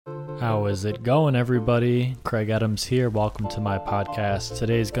How is it going, everybody? Craig Adams here. Welcome to my podcast.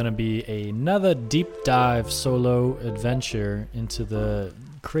 Today is going to be another deep dive solo adventure into the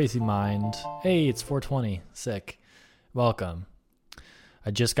crazy mind. Hey, it's 420. Sick. Welcome.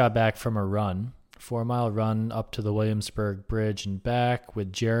 I just got back from a run, 4-mile run up to the Williamsburg Bridge and back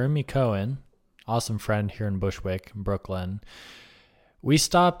with Jeremy Cohen, awesome friend here in Bushwick, Brooklyn. We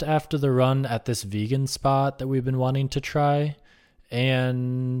stopped after the run at this vegan spot that we've been wanting to try,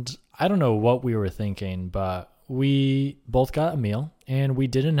 and I don't know what we were thinking, but we both got a meal and we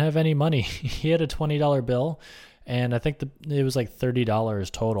didn't have any money. He had a $20 bill and I think it was like $30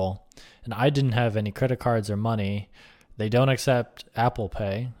 total. And I didn't have any credit cards or money. They don't accept Apple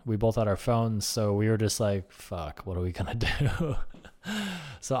Pay. We both had our phones, so we were just like, fuck, what are we going to do?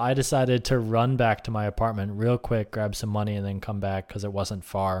 So I decided to run back to my apartment real quick, grab some money, and then come back because it wasn't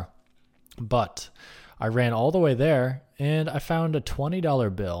far. But I ran all the way there and I found a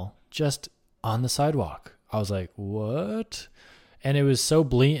 $20 bill just on the sidewalk. I was like, what? And it was so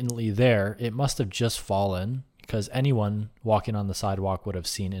blatantly there, it must have just fallen because anyone walking on the sidewalk would have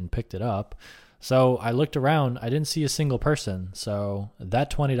seen it and picked it up. So I looked around, I didn't see a single person. So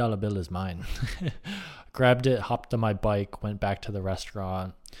that $20 bill is mine. Grabbed it, hopped on my bike, went back to the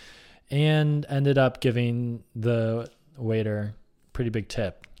restaurant, and ended up giving the waiter a pretty big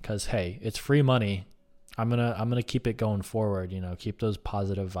tip because, hey, it's free money. I'm gonna keep it going forward, keep those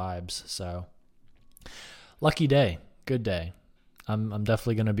positive vibes. So lucky day, good day. I'm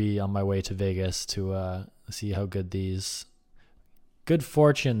definitely gonna be on my way to Vegas to see how good these good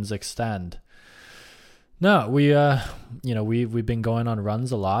fortunes extend. No, we've been going on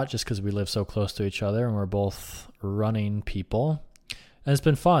runs a lot just because we live so close to each other and we're both running people. And it's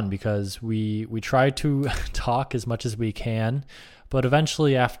been fun because we try to talk as much as we can, but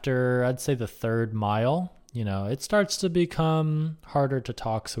eventually after, I'd say the third mile, it starts to become harder to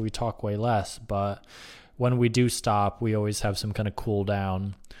talk, so we talk way less. But when we do stop, we always have some kind of cool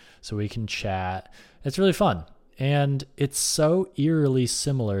down so we can chat. It's really fun. And it's so eerily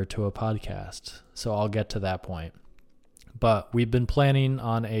similar to a podcast, so I'll get to that point. But we've been planning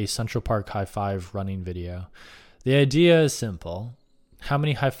on a Central Park high five running video. The idea is simple. How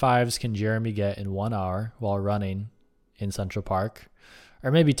many high fives can Jeremy get in 1 hour while running in Central Park? Or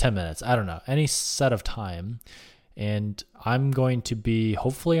maybe 10 minutes. I don't know. Any set of time. And I'm going to be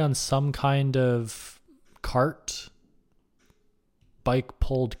hopefully on some kind of bike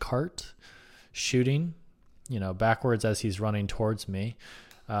pulled cart, shooting, backwards as he's running towards me.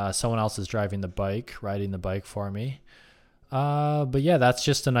 Someone else is riding the bike for me. But yeah, that's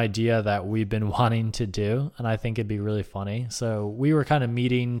just an idea that we've been wanting to do, and I think it'd be really funny. So we were kind of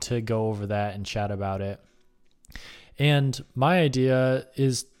meeting to go over that and chat about it. And my idea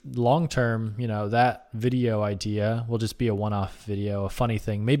is long-term, that video idea will just be a one-off video, a funny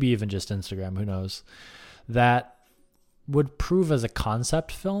thing, maybe even just Instagram, who knows, that would prove as a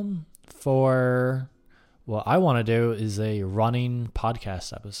concept film for what I want to do is a running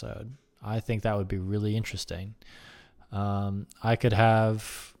podcast episode. I think that would be really interesting. I could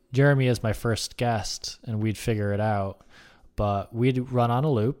have Jeremy as my first guest and we'd figure it out, but we'd run on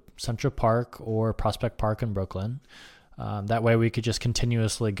a loop, Central Park or Prospect Park in Brooklyn. That way we could just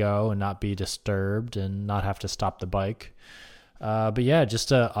continuously go and not be disturbed and not have to stop the bike. But yeah,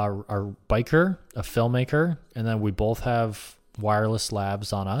 just a biker, a filmmaker, and then we both have wireless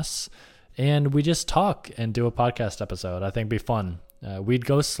labs on us and we just talk and do a podcast episode. I think it'd be fun. We'd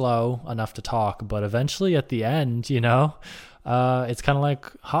go slow enough to talk, but eventually at the end, it's kind of like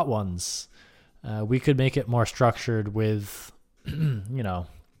Hot Ones. We could make it more structured with,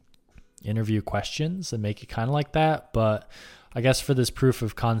 interview questions and make it kind of like that. But I guess for this proof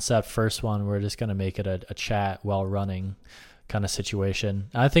of concept first one, we're just going to make it a chat while running kind of situation.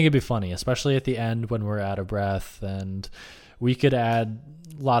 I think it'd be funny, especially at the end when we're out of breath, and we could add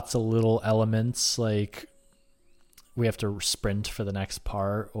lots of little elements like we have to sprint for the next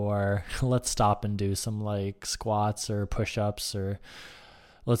part, or let's stop and do some like squats or push-ups, or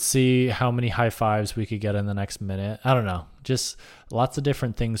let's see how many high fives we could get in the next minute. I don't know. Just lots of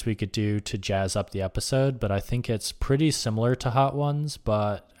different things we could do to jazz up the episode, but I think it's pretty similar to Hot Ones,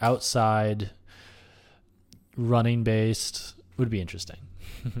 but outside, running based would be interesting.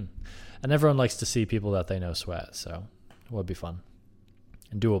 And everyone likes to see people that they know sweat, so it would be fun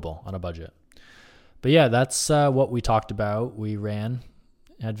and doable on a budget. But yeah, that's what we talked about. We ran,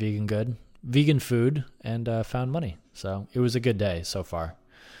 had vegan food, and found money. So it was a good day so far.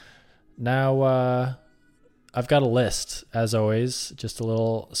 Now, I've got a list, as always, just a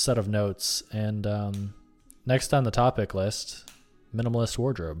little set of notes. And next on the topic list, minimalist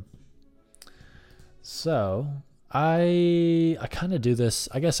wardrobe. So I kind of do this.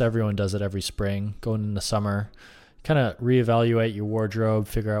 I guess everyone does it every spring, going into summer. Kind of reevaluate your wardrobe,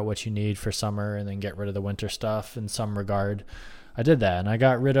 figure out what you need for summer, and then get rid of the winter stuff in some regard. I did that, and I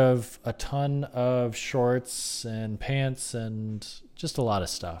got rid of a ton of shorts and pants and just a lot of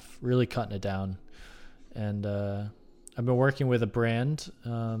stuff, really cutting it down. And I've been working with a brand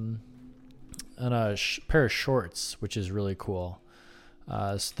on a pair of shorts, which is really cool.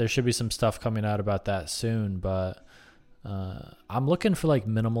 So there should be some stuff coming out about that soon, but I'm looking for like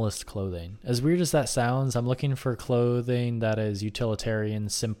minimalist clothing. As weird as that sounds, I'm looking for clothing that is utilitarian,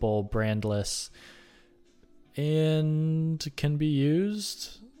 simple, brandless, and can be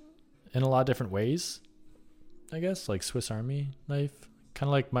used in a lot of different ways, I guess, like Swiss Army knife. Kind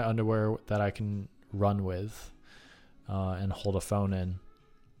of like my underwear that I can run with and hold a phone in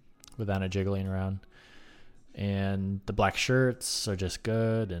without it jiggling around. And the black shirts are just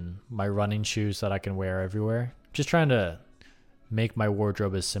good, and my running shoes that I can wear everywhere. Just trying to make my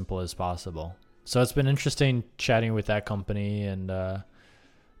wardrobe as simple as possible. So it's been interesting chatting with that company and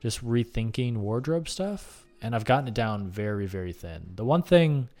just rethinking wardrobe stuff. And I've gotten it down very, very thin. The one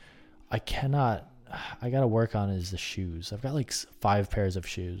thing I got to work on is the shoes. I've got like 5 pairs of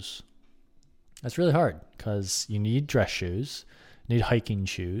shoes. That's really hard because you need dress shoes, you need hiking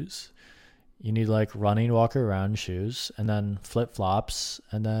shoes, you need like running, walk around shoes, and then flip-flops,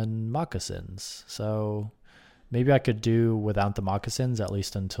 and then moccasins. So maybe I could do without the moccasins at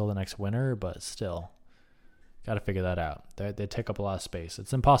least until the next winter, but still, got to figure that out. They take up a lot of space.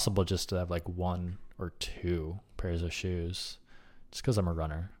 It's impossible just to have like 1 or 2 pairs of shoes just because I'm a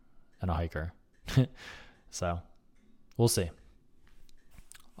runner and a hiker. So we'll see.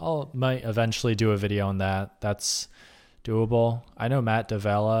 Might eventually do a video on that. That's doable. I know Matt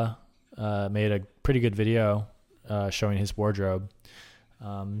Davella made a pretty good video showing his wardrobe.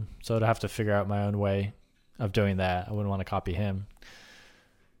 So I'd have to figure out my own way of doing that. I wouldn't want to copy him.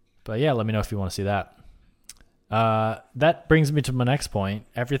 But yeah, let me know if you want to see that. That brings me to my next point.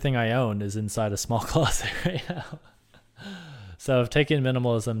 Everything I own is inside a small closet right now. So I've taken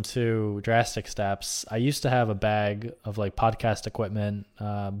minimalism to drastic steps. I used to have a bag of like podcast equipment,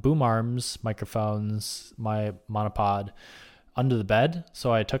 boom arms, microphones, my monopod under the bed.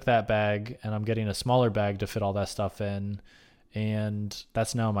 So I took that bag and I'm getting a smaller bag to fit all that stuff in. And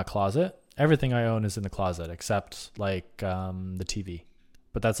that's now in my closet. Everything I own is in the closet except like the TV.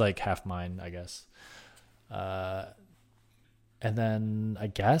 But that's like half mine, I guess. And then I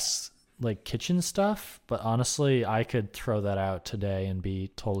guess like kitchen stuff, but honestly, I could throw that out today and be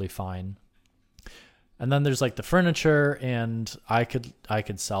totally fine. And then there's like the furniture, and I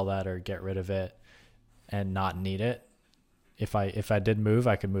could sell that or get rid of it and not need it. If I did move,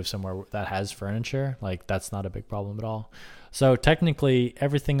 I could move somewhere that has furniture. Like that's not a big problem at all. So technically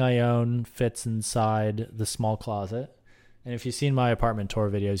everything I own fits inside the small closet. And if you've seen my apartment tour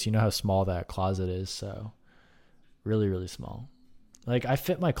videos, you know how small that closet is. So really, really small. Like I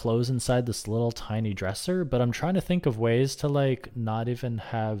fit my clothes inside this little tiny dresser, but I'm trying to think of ways to like not even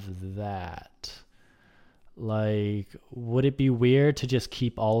have that. Like, would it be weird to just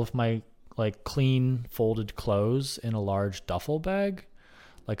keep all of my like clean folded clothes in a large duffel bag?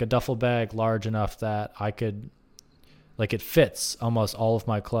 Like a duffel bag large enough that I could, like it fits almost all of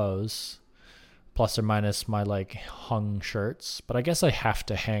my clothes, plus or minus my like hung shirts. But I guess I have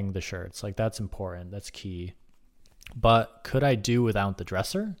to hang the shirts. Like that's important. That's key. But could I do without the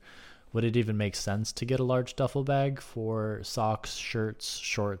dresser? Would it even make sense to get a large duffel bag for socks, shirts,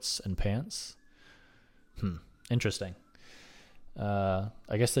 shorts, and pants? Interesting. I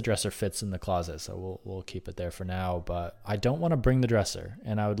guess the dresser fits in the closet, so we'll keep it there for now. But I don't want to bring the dresser,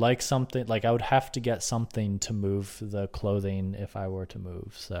 and I would like something, like I would have to get something to move the clothing if I were to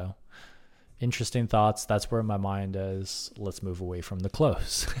move. So interesting thoughts. That's where my mind is. Let's move away from the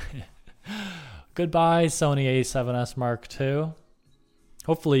clothes. Goodbye, Sony a7S Mark II.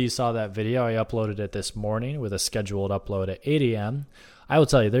 Hopefully you saw that video. I uploaded it this morning with a scheduled upload at 8 a.m. I will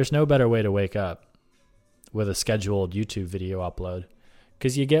tell you, there's no better way to wake up with a scheduled YouTube video upload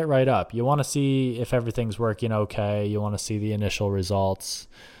because you get right up. You want to see if everything's working okay. You want to see the initial results.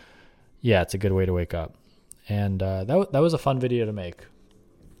 Yeah, it's a good way to wake up. And that was a fun video to make.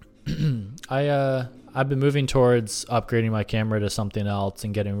 I've been moving towards upgrading my camera to something else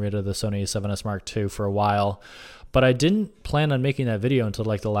and getting rid of the Sony a7S Mark II for a while, but I didn't plan on making that video until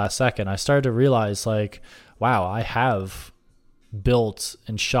like the last second. I started to realize like, wow, I have built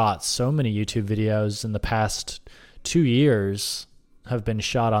and shot so many YouTube videos in the past 2 years have been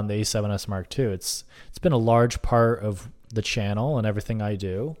shot on the a7S Mark II. It's been a large part of the channel and everything I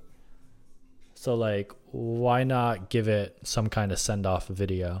do. So like, why not give it some kind of send-off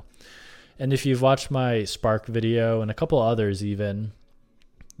video? And if you've watched my Spark video and a couple others even,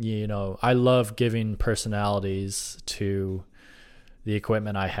 I love giving personalities to the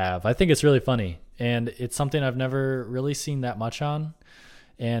equipment I have. I think it's really funny, and it's something I've never really seen that much on.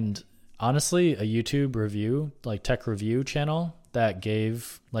 And honestly, a YouTube review, like tech review channel that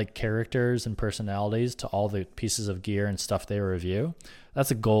gave like characters and personalities to all the pieces of gear and stuff they review,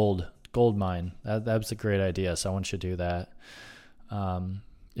 that's a gold mine. That's a great idea. So I want you to do that.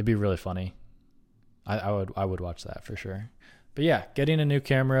 It'd be really funny. I would watch that for sure. But yeah, getting a new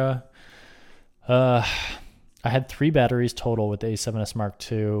camera. I had 3 batteries total with the A7S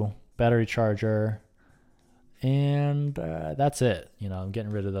Mark II, battery charger, and that's it. I'm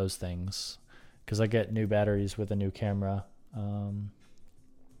getting rid of those things because I get new batteries with a new camera.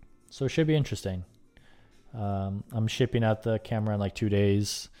 So it should be interesting. I'm shipping out the camera in like 2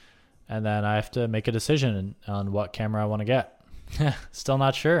 days, and then I have to make a decision on what camera I want to get. Still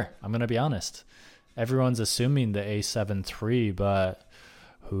not sure. I'm going to be honest. Everyone's assuming the A7 III, but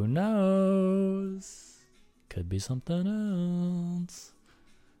who knows? Could be something else.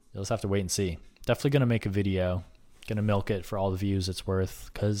 You'll just have to wait and see. Definitely going to make a video. Going to milk it for all the views it's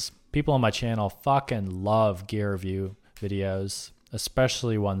worth, because people on my channel fucking love gear review videos,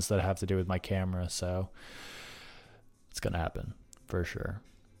 especially ones that have to do with my camera. So it's going to happen for sure.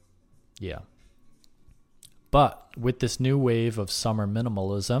 Yeah. But with this new wave of summer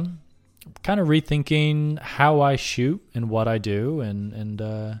minimalism, kind of rethinking how I shoot and what I do and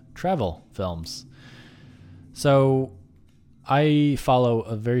travel films. So I follow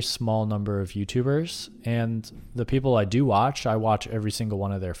a very small number of YouTubers, and the people I do watch, I watch every single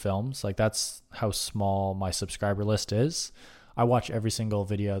one of their films. Like, that's how small my subscriber list is. I watch every single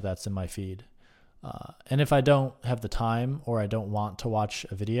video that's in my feed. And if I don't have the time or I don't want to watch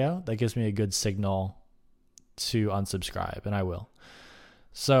a video, that gives me a good signal to unsubscribe, and I will.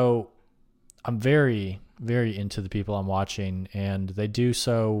 So I'm very, very into the people I'm watching, and they do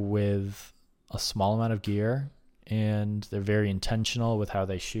so with a small amount of gear, and they're very intentional with how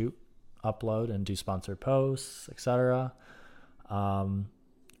they shoot, upload, and do sponsored posts, etc.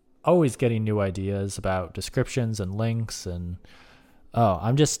 Always getting new ideas about descriptions and links, and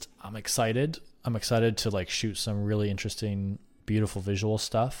I'm excited. I'm excited to like shoot some really interesting, beautiful visual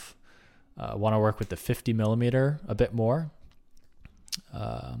stuff. Want to work with the 50 millimeter a bit more.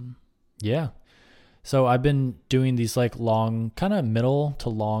 Yeah. So I've been doing these like long, kind of middle to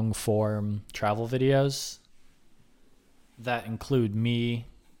long form travel videos that include me,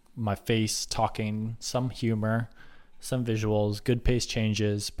 my face talking, some humor, some visuals, good pace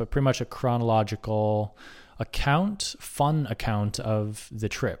changes, but pretty much a chronological fun account of the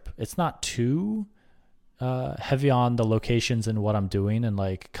trip. It's not too heavy on the locations and what I'm doing, and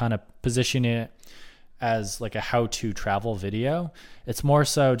like kind of positioning it as like a how-to travel video. It's more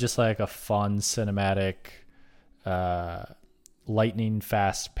so just like a fun cinematic, lightning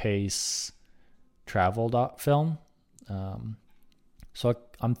fast pace travel film. So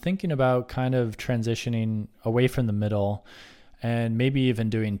I'm thinking about kind of transitioning away from the middle and maybe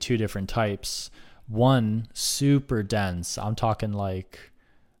even doing 2 different types. One, super dense. I'm talking like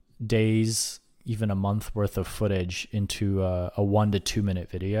days, even a month worth of footage into a 1 to 2 minute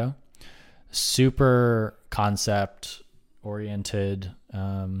video. Super concept oriented,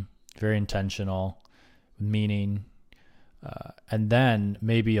 very intentional, meaning, and then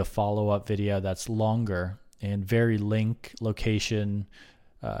maybe a follow-up video that's longer and very location,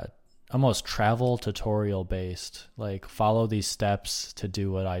 almost travel tutorial based, like follow these steps to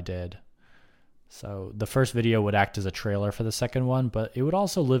do what I did. So the first video would act as a trailer for the second one, but it would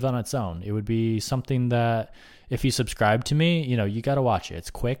also live on its own. It would be something that if you subscribe to me, you got to watch it.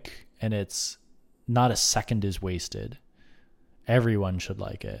 It's quick and it's not a second is wasted. Everyone should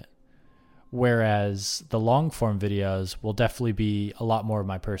like it. Whereas the long form videos will definitely be a lot more of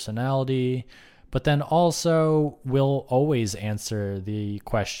my personality, but then also will always answer the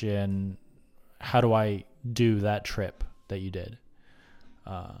question, how do I do that trip that you did?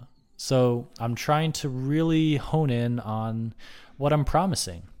 So I'm trying to really hone in on what I'm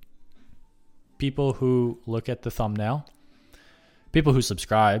promising. People who look at the thumbnail, people who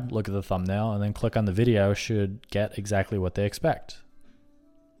subscribe, look at the thumbnail, and then click on the video should get exactly what they expect.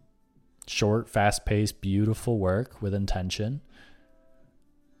 Short, fast-paced, beautiful work with intention.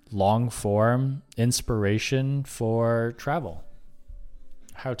 Long form inspiration for travel.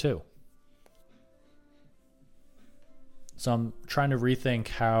 How to. So I'm trying to rethink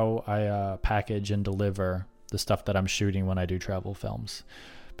how I package and deliver the stuff that I'm shooting when I do travel films,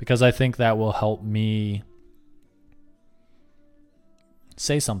 because I think that will help me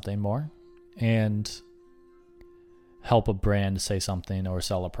say something more and help a brand say something or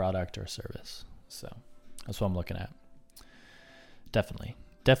sell a product or service. So that's what I'm looking at. Definitely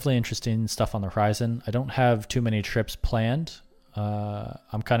interesting stuff on the horizon. I don't have too many trips planned.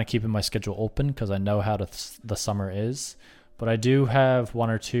 I'm kind of keeping my schedule open because I know how the summer is, but I do have 1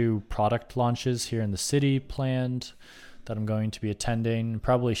 or 2 product launches here in the city planned that I'm going to be attending,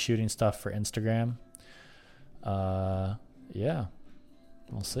 probably shooting stuff for Instagram. Yeah,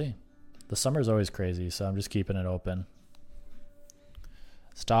 we'll see. The summer is always crazy, so I'm just keeping it open.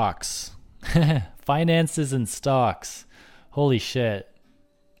 Stocks. Finances and stocks. Holy shit.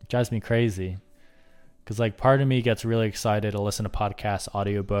 It drives me crazy. Because like part of me gets really excited to listen to podcasts,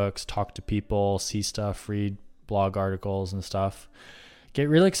 audiobooks, talk to people, see stuff, read blog articles and stuff. Get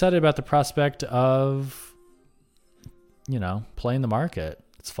really excited about the prospect of, playing the market.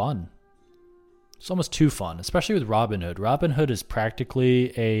 It's fun. It's almost too fun, especially with Robinhood. Robinhood is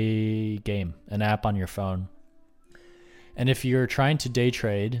practically a game, an app on your phone. And if you're trying to day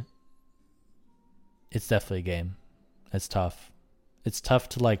trade, it's definitely a game. It's tough. It's tough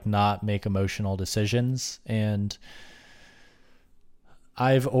to like not make emotional decisions. And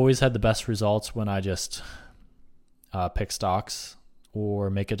I've always had the best results when I just pick stocks or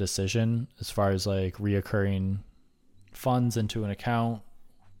make a decision as far as like reoccurring funds into an account,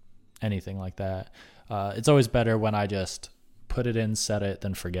 anything like that. It's always better when I just put it in, set it,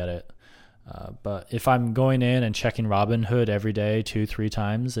 then forget it. But if I'm going in and checking Robinhood every day, 2-3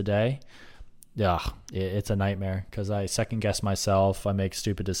 times a day, it's a nightmare because I second guess myself. I make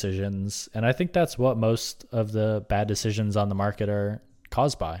stupid decisions. And I think that's what most of the bad decisions on the market are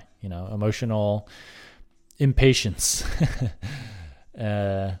caused by, emotional impatience.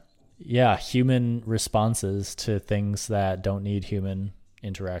 Human responses to things that don't need human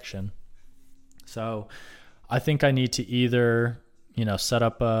interaction. So I think I need to either, set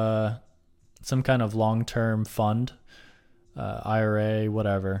up some kind of long-term fund, IRA,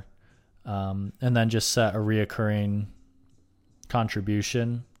 whatever, and then just set a reoccurring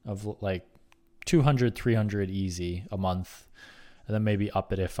contribution of like 200, 300 easy a month, and then maybe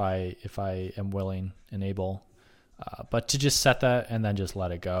up it if I am willing and able. But to just set that and then just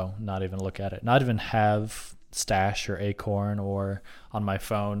let it go, not even look at it, not even have Stash or Acorn or on my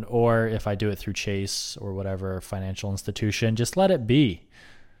phone, or if I do it through Chase or whatever financial institution, just let it be.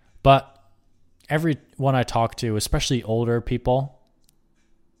 But everyone I talk to, especially older people,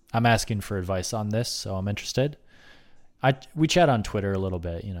 I'm asking for advice on this, so I'm interested. We chat on Twitter a little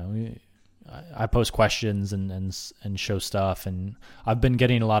bit, I post questions and show stuff, and I've been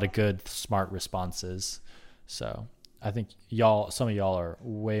getting a lot of good, smart responses. So I think some of y'all are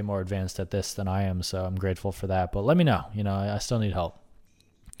way more advanced at this than I am, so I'm grateful for that. But let me know, I still need help.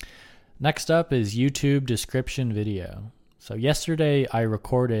 Next up is YouTube description video. So yesterday I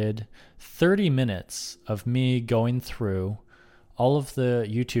recorded 30 minutes of me going through all of the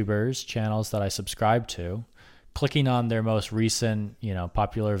YouTubers' channels that I subscribe to, clicking on their most recent,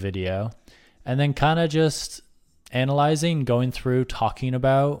 popular video, and then kind of just analyzing, going through, talking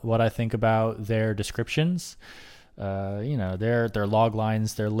about what I think about their descriptions. Their log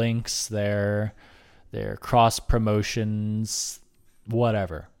lines, their links, their cross promotions,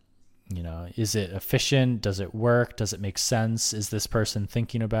 whatever. Is it efficient? Does it work? Does it make sense? Is this person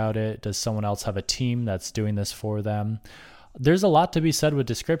thinking about it? Does someone else have a team that's doing this for them? There's a lot to be said with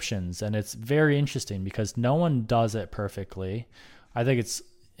descriptions, and it's very interesting because no one does it perfectly. I think it's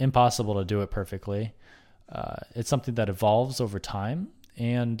impossible to do it perfectly. It's something that evolves over time,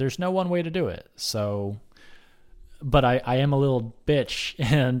 and there's no one way to do it. So, but I am a little bitch,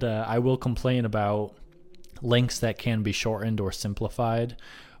 and I will complain about links that can be shortened or simplified,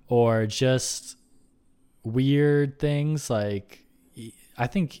 or just weird things. Like, I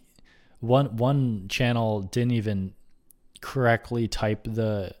think one channel didn't even correctly type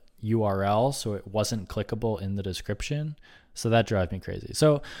the URL, so it wasn't clickable in the description. So that drives me crazy.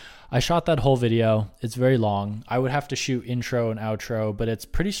 So I shot that whole video. It's very long. I would have to shoot intro and outro, but it's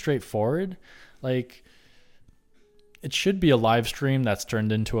pretty straightforward. Like, it should be a live stream that's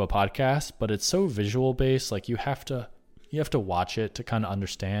turned into a podcast, but it's so visual based. Like, you have to watch it to kind of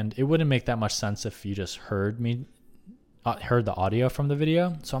understand. It wouldn't make that much sense if you just heard the audio from the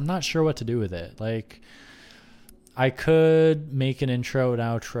video. So I'm not sure what to do with it. Like, I could make an intro and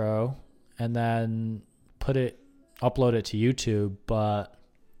outro and then upload it to YouTube, but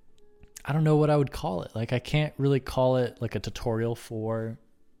I don't know what I would call it. Like, I can't really call it like a tutorial for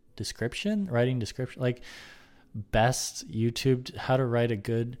writing description, like best YouTube, how to write a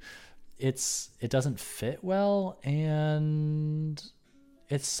good, it doesn't fit well, and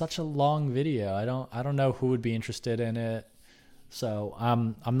it's such a long video. I don't know who would be interested in it. So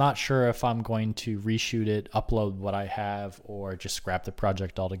I'm not sure if I'm going to reshoot it, upload what I have, or just scrap the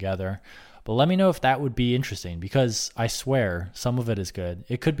project altogether. But let me know if that would be interesting, because I swear some of it is good.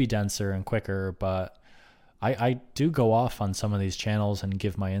 It could be denser and quicker, but I do go off on some of these channels and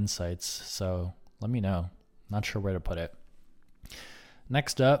give my insights. So let me know. Not sure where to put it.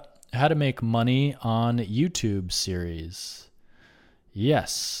 Next up, how to make money on YouTube series.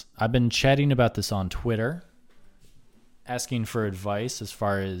 Yes, I've been chatting about this on Twitter, asking for advice as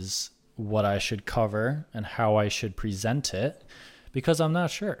far as what I should cover and how I should present it, because I'm not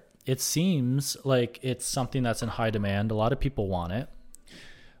sure. It seems like it's something that's in high demand. A lot of people want it.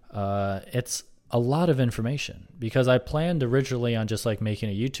 It's a lot of information, because I planned originally on just like making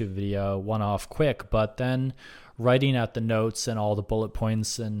a YouTube video one-off quick, but then writing out the notes and all the bullet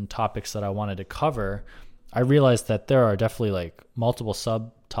points and topics that I wanted to cover, I realized that there are definitely like multiple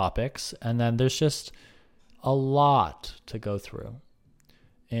subtopics, and then there's just a lot to go through.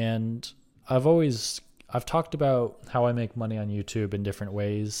 And I've talked about how I make money on YouTube in different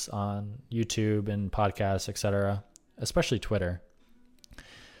ways, on YouTube and podcasts, etc., especially Twitter.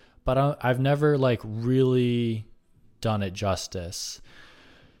 But I've never like really done it justice.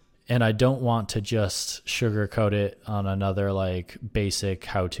 And I don't want to just sugarcoat it on another like basic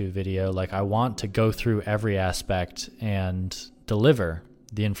how-to video. Like, I want to go through every aspect and deliver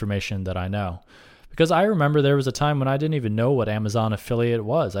the information that I know. Because I remember there was a time when I didn't even know what Amazon affiliate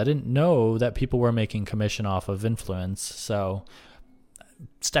was. I didn't know that people were making commission off of influence. So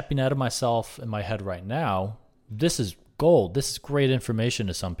stepping out of myself in my head right now, this is gold. This is great information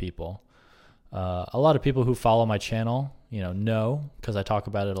to some people. A lot of people who follow my channel, know, because I talk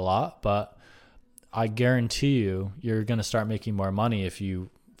about it a lot, but I guarantee you're going to start making more money if you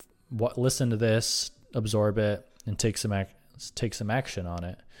listen to this, absorb it, and take some action on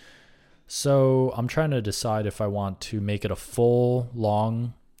it. So I'm trying to decide if I want to make it a full,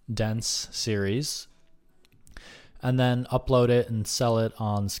 long, dense series and then upload it and sell it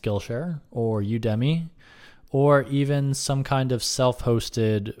on Skillshare or Udemy, or even some kind of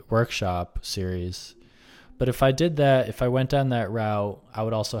self-hosted workshop series. But if I did that, if I went down that route, I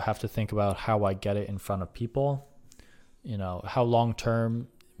would also have to think about how I get it in front of people. How long-term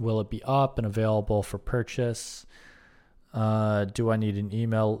will it be up and available for purchase? Do I need an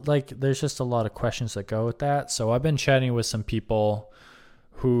email? Like, there's just a lot of questions that go with that. So I've been chatting with some people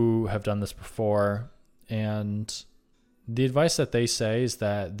who have done this before, and the advice that they say is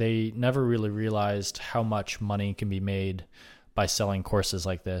that they never really realized how much money can be made by selling courses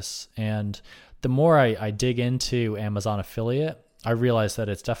like this. And the more I dig into Amazon affiliate, I realize that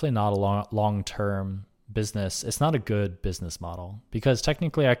it's definitely not a long-term business. It's not a good business model, because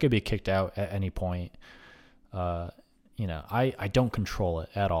technically I could be kicked out at any point. I don't control it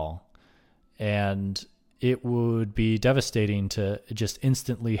at all. And it would be devastating to just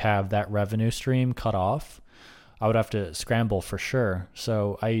instantly have that revenue stream cut off. I would have to scramble for sure.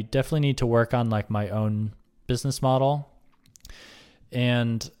 So I definitely need to work on like my own business model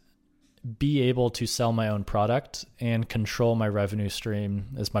and be able to sell my own product and control my revenue stream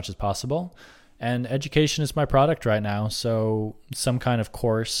as much as possible. And education is my product right now. So some kind of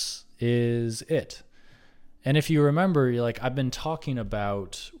course is it. And if you remember, I've been talking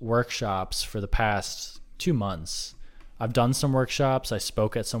about workshops for the past 2 months. I've done some workshops. I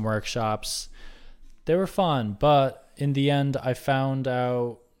spoke at some workshops. They were fun, but in the end, I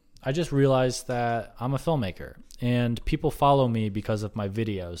just realized that I'm a filmmaker and people follow me because of my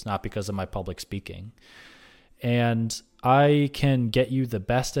videos, not because of my public speaking. And I can get you the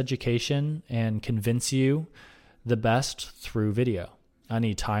best education and convince you the best through video. I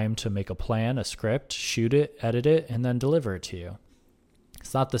need time to make a plan, a script, shoot it, edit it, and then deliver it to you.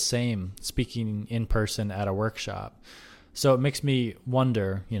 It's not the same speaking in person at a workshop. So it makes me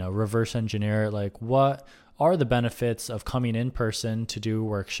wonder, reverse engineer, what are the benefits of coming in person to do a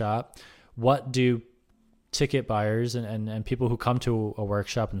workshop? What do ticket buyers and people who come to a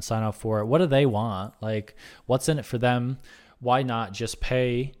workshop and sign up for it, what do they want? What's in it for them? Why not just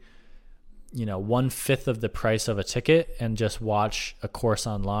pay 1/5 of the price of a ticket and just watch a course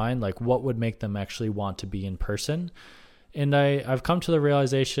online? What would make them actually want to be in person? And I've come to the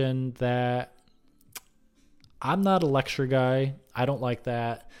realization that I'm not a lecture guy. I don't like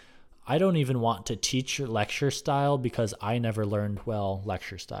that. I don't even want to teach lecture style because I never learned well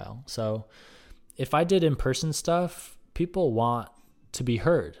lecture style. So if I did in-person stuff, people want to be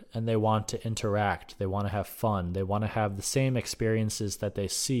heard and they want to interact. They want to have fun. They want to have the same experiences that they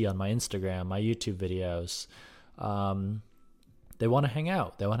see on my Instagram, my YouTube videos. They want to hang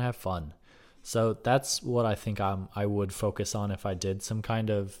out. They want to have fun. So that's what I think I would focus on if I did some kind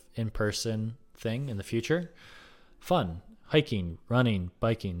of in-person thing in the future. Fun, hiking, running,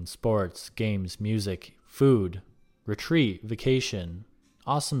 biking, sports, games, music, food, retreat, vacation,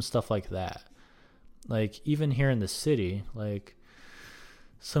 awesome stuff like that. Like even here in the city, like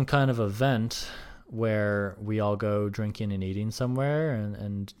some kind of event where we all go drinking and eating somewhere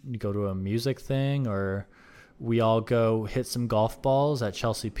and go to a music thing, or we all go hit some golf balls at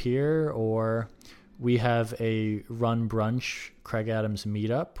Chelsea Pier, or we have a run brunch Craig Adams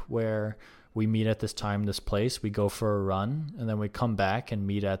meetup where we meet at this time, this place, we go for a run, and then we come back and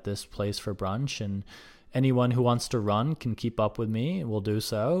meet at this place for brunch. And anyone who wants to run can keep up with me, we'll do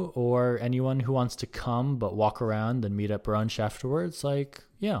so. Or anyone who wants to come but walk around and meet at brunch afterwards, like,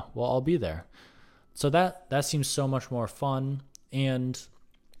 yeah, well, I'll be there. So that seems so much more fun. And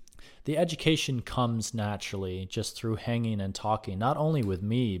the education comes naturally just through hanging and talking, not only with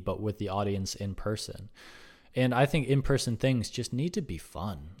me, but with the audience in person. And I think in-person things just need to be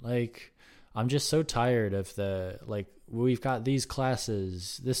fun. Like, I'm just so tired of we've got these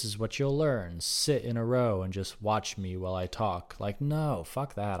classes, this is what you'll learn, sit in a row and just watch me while I talk. Like, no,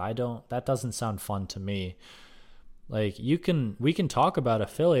 fuck that. That doesn't sound fun to me. Like, we can talk about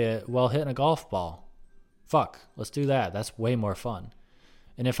affiliate while hitting a golf ball. Fuck, let's do that. That's way more fun.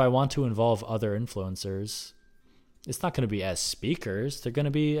 And if I want to involve other influencers, it's not going to be as speakers. They're going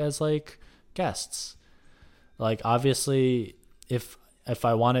to be as like guests. Like, obviously, if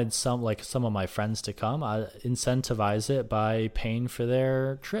I wanted some of my friends to come, I incentivize it by paying for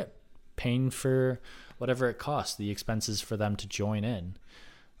their trip, paying for whatever it costs, the expenses for them to join in.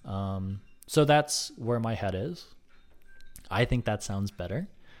 So that's where my head is. I think that sounds better.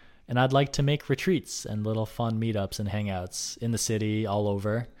 And I'd like to make retreats and little fun meetups and hangouts in the city, all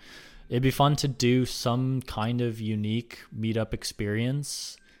over. It'd be fun to do some kind of unique meetup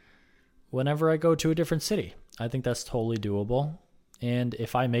experience whenever I go to a different city. I think that's totally doable. And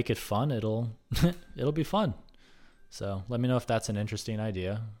if I make it fun, it'll be fun. So let me know if that's an interesting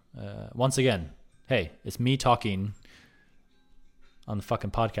idea. Once again, hey, it's me talking on the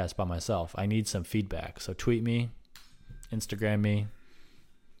fucking podcast by myself. I need some feedback. So tweet me, Instagram me,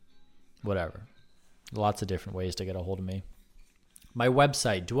 whatever. Lots of different ways to get a hold of me. My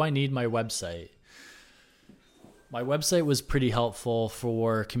website. Do I need my website? My website was pretty helpful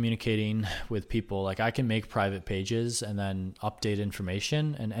for communicating with people. Like, I can make private pages and then update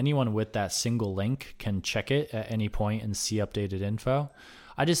information, and anyone with that single link can check it at any point and see updated info.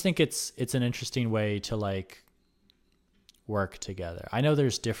 I just think it's an interesting way to like work together. I know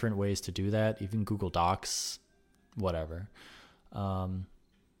there's different ways to do that, even Google Docs, whatever.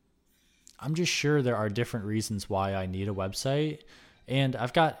 I'm just sure there are different reasons why I need a website, and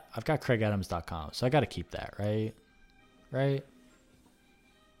I've got craigadams.com, so I got to keep that, right?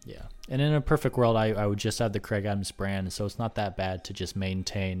 Yeah. And in a perfect world, I would just have the Craig Adams brand, so it's not that bad to just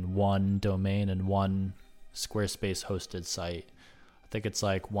maintain one domain and one Squarespace hosted site. I think it's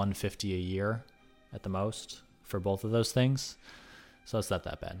like $150 a year at the most for both of those things, so it's not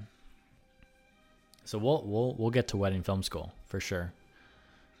that bad. So we'll get to wedding film school for sure.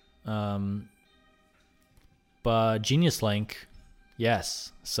 But Genius Link,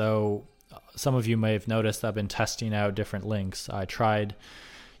 yes. So some of you may have noticed I've been testing out different links. I tried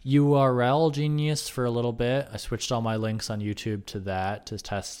URL Genius for a little bit. I switched all my links on YouTube to that to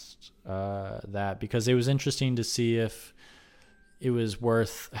test that, because it was interesting to see if it was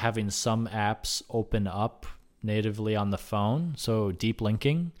worth having some apps open up natively on the phone, so deep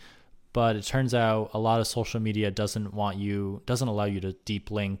linking. But it turns out a lot of social media doesn't allow you to deep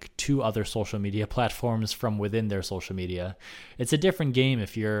link to other social media platforms from within their social media. It's a different game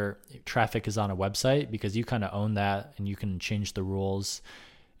if your traffic is on a website, because you kind of own that and you can change the rules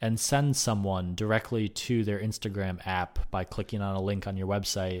and send someone directly to their Instagram app by clicking on a link on your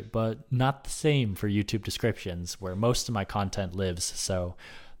website, but not the same for YouTube descriptions, where most of my content lives. So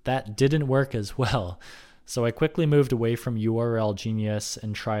that didn't work as well. So I quickly moved away from URL Genius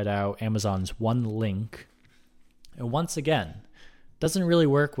and tried out Amazon's One Link. And once again, doesn't really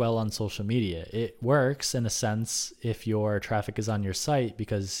work well on social media. It works in a sense if your traffic is on your site,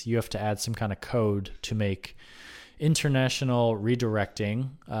 because you have to add some kind of code to make international redirecting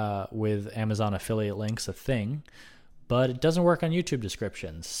with Amazon affiliate links a thing, but it doesn't work on YouTube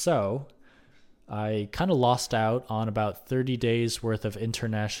descriptions. So I kind of lost out on about 30 days worth of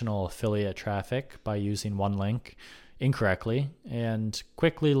international affiliate traffic by using One Link incorrectly, and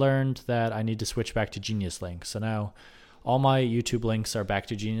quickly learned that I need to switch back to Genius Link. So now all my YouTube links are back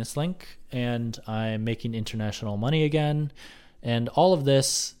to Genius Link, and I'm making international money again. And all of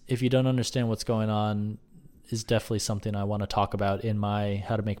this, if you don't understand what's going on, is definitely something I want to talk about in my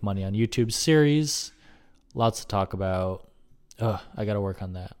How to Make Money on YouTube series. Lots to talk about. I got to work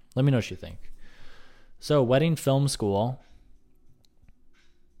on that. Let me know what you think. So, wedding film school,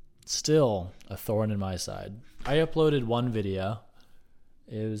 still a thorn in my side. I uploaded one video.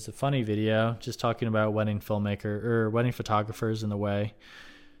 It was a funny video, just talking about wedding photographers in the way.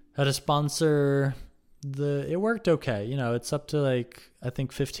 Had a sponsor. It worked okay. It's up to I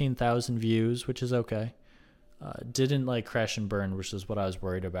think 15,000 views, which is okay. Didn't crash and burn, which is what I was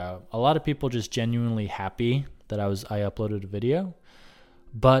worried about. A lot of people just genuinely happy that I uploaded a video,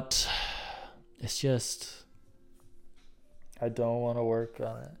 but it's just, I don't want to work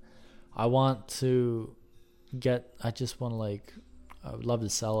on it. I would love to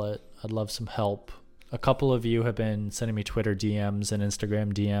sell it. I'd love some help. A couple of you have been sending me Twitter DMs and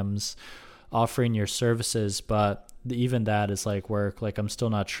Instagram DMs offering your services, but even that is work. I'm still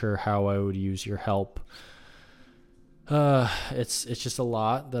not sure how I would use your help. It's just a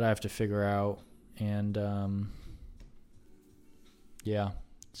lot that I have to figure out, and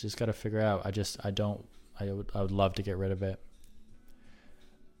just got to figure out. I would love to get rid of it,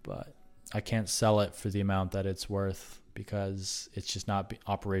 but I can't sell it for the amount that it's worth because it's just not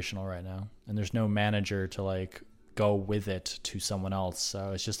operational right now, and there's no manager to go with it to someone else.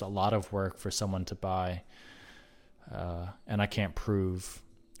 So it's just a lot of work for someone to buy, and I can't prove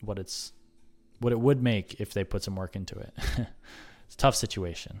what it would make if they put some work into it. It's a tough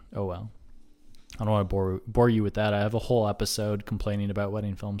situation. Oh well. I don't want to bore you with that. I have a whole episode complaining about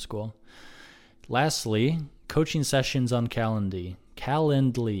wedding film school. Lastly, coaching sessions on Calendly.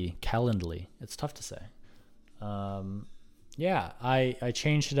 It's tough to say. I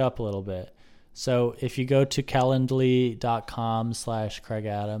changed it up a little bit. So if you go to calendly.com/Craig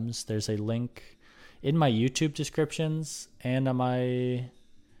Adams, there's a link in my YouTube descriptions and on my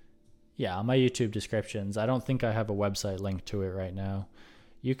YouTube descriptions. I don't think I have a website link to it right now.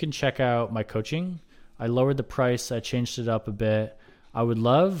 You can check out my coaching. I lowered the price. I changed it up a bit. I would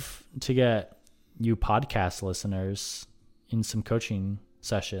love to get you podcast listeners in some coaching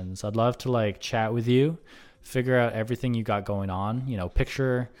sessions. I'd love to chat with you, figure out everything you got going on.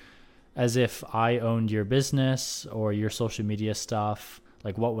 Picture as if I owned your business or your social media stuff.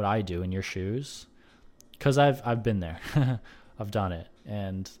 What would I do in your shoes? Because I've been there. I've done it.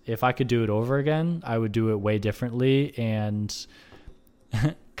 And if I could do it over again, I would do it way differently and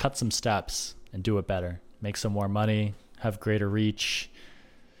cut some steps and do it better. Make some more money, have greater reach,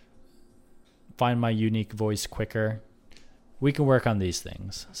 find my unique voice quicker. We can work on these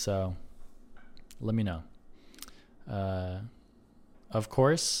things. So let me know. Of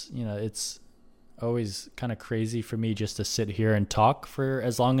course, it's always kind of crazy for me just to sit here and talk for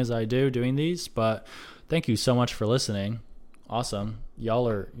as long as I do doing these, but thank you so much for listening. Awesome. Y'all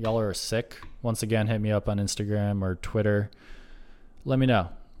are sick. Once again, hit me up on Instagram or Twitter. Let me know.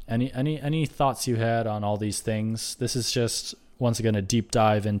 Any thoughts you had on all these things. This is just, once again, a deep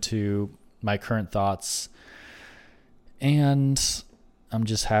dive into my current thoughts. And I'm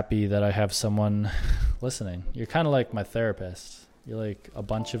just happy that I have someone listening. You're kind of like my therapist. You're like a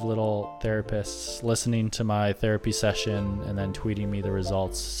bunch of little therapists listening to my therapy session and then tweeting me the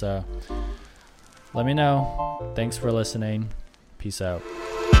results. So let me know. Thanks for listening. Peace out.